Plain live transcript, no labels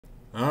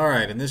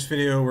Alright, in this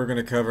video we're going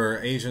to cover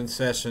Asian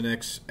session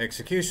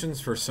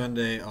executions for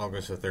Sunday,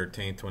 August the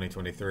 13th,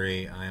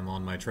 2023. I am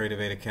on my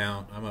Tradevate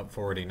account. I'm up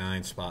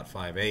 489, spot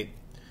 58.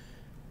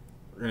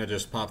 We're going to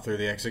just pop through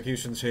the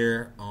executions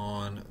here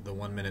on the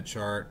 1 minute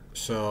chart.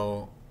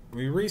 So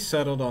we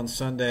resettled on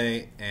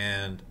Sunday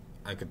and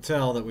I could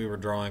tell that we were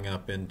drawing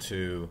up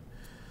into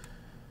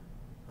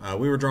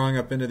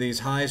these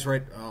highs,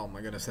 right? Oh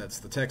my goodness, that's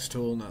the text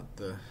tool,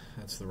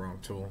 that's the wrong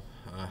tool,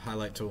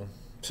 highlight tool.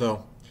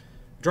 So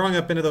drawing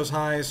up into those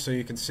highs, so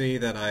you can see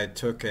that I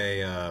took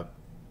a,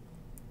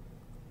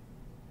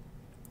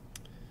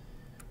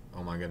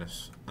 oh my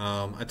goodness,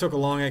 I took a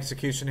long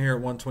execution here at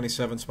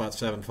 127 spot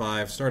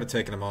 75, started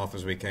taking them off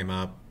as we came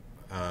up,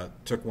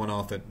 took one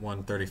off at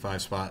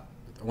 135 spot,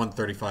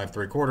 135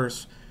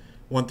 3/4,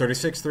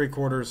 136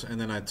 3/4,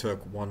 and then I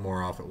took one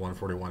more off at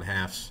 141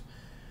 halves.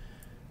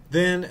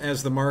 Then,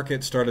 as the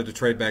market started to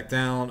trade back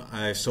down,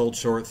 I sold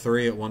short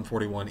 3 at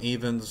 141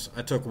 evens.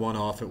 I took one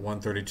off at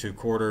 132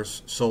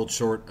 quarters, sold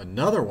short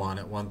another one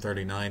at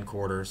 139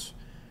 quarters,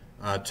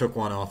 took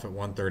one off at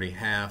 130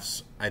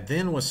 halves. I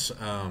then was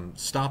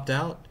stopped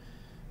out.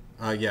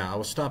 I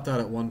was stopped out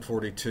at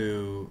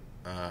 142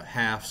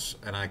 halves,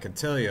 and I can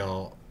tell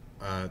y'all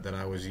that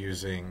I was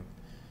using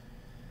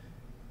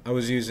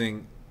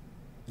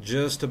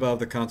just above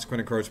the consequent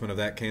encroachment of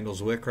that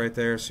candle's wick right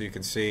there, so you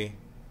can see.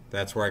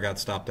 That's where I got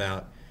stopped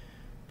out.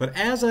 But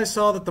as I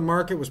saw that the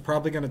market was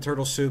probably going to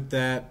turtle soup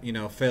that,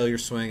 failure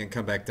swing and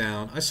come back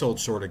down, I sold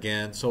short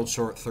again. Sold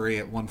short 3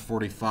 at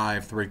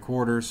 145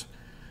 3/4.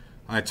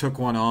 I took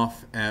one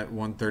off at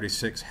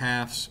 136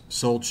 halves.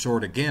 Sold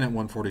short again at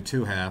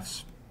 142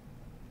 halves.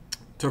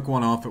 Took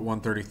one off at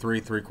 133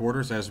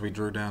 3/4 as we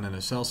drew down into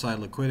sell side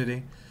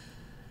liquidity.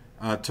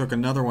 Took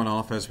another one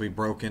off as we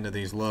broke into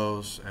these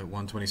lows at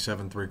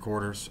 127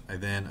 3/4. I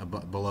then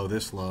below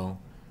this low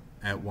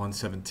at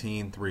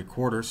 117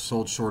 3/4,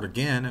 sold short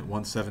again at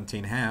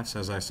 117 halves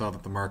as I saw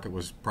that the market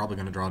was probably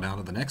going to draw down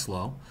to the next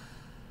low.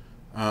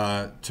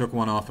 Took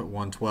one off at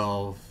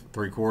 112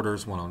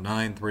 3/4,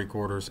 109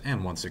 3/4,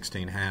 and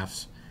 116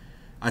 halves.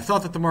 I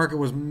thought that the market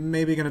was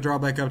maybe going to draw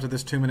back up to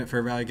this 2 minute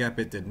fair value gap.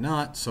 It did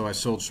not, so I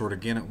sold short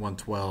again at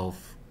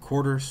 112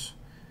 quarters.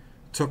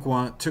 Took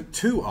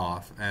two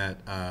off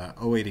at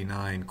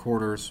 089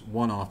 quarters,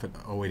 one off at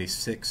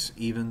 086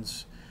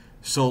 evens.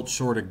 Sold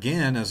short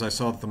again as I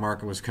saw that the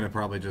market was going to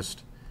probably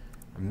just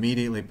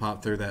immediately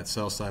pop through that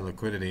sell side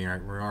liquidity. We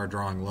are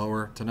drawing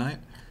lower tonight,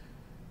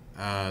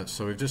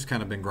 so we've just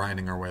kind of been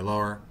grinding our way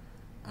lower.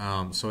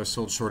 So I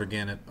sold short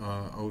again at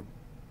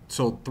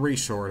sold 3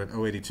 short at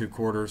 082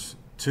 quarters.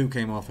 2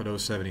 came off at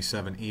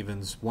 077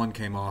 evens. 1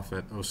 came off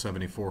at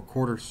 074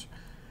 quarters.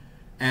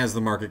 As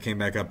the market came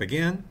back up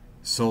again,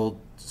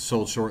 sold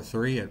short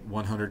 3 at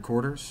 100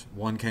 quarters.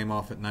 1 came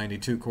off at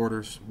 92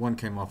 quarters. 1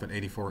 came off at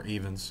 84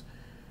 evens.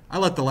 I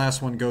let the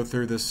last one go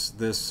through this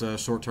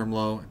short-term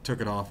low,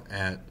 took it off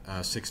at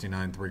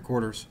 69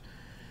 3/4.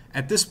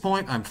 At this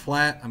point, I'm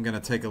flat. I'm going to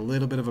take a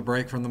little bit of a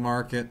break from the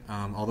market,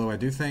 although I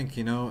do think,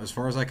 as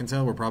far as I can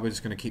tell, we're probably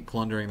just going to keep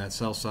plundering that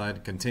sell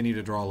side, continue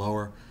to draw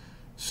lower.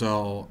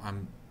 So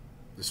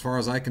as far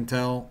as I can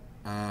tell,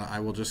 I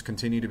will just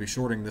continue to be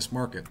shorting this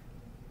market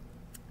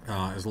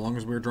as long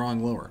as we're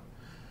drawing lower.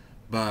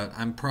 But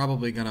I'm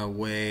probably going to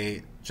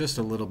wait just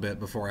a little bit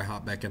before I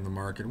hop back in the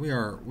market. We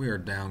are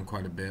down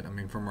quite a bit. I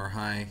mean, from our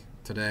high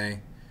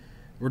today,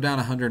 we're down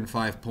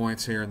 105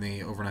 points here in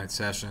the overnight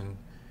session.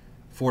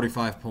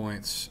 45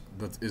 points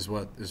is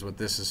what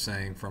this is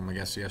saying from, I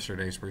guess,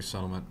 yesterday's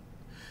pre-settlement.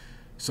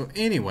 So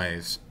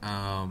anyways,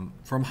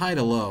 from high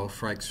to low,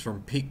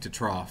 from peak to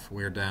trough,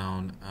 we're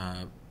down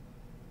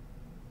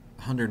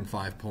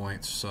 105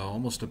 points, so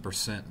almost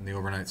 1% in the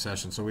overnight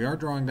session. So we are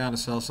drawing down to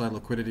sell side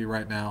liquidity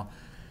right now.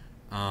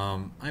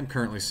 I'm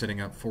currently sitting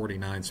up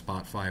 49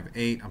 spot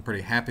 58. I'm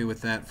pretty happy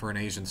with that for an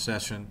Asian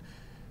session.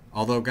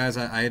 Although, guys,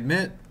 I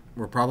admit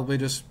we're probably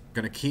just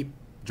going to keep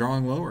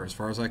drawing lower. As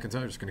far as I can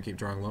tell, we're just going to keep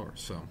drawing lower.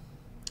 So,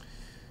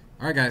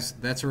 all right, guys,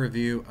 that's a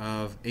review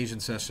of Asian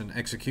session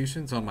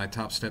executions on my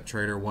Topstep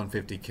Trader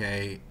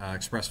 150K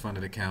express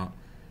funded account.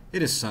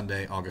 It is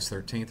Sunday, August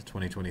 13th,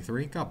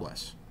 2023. God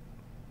bless.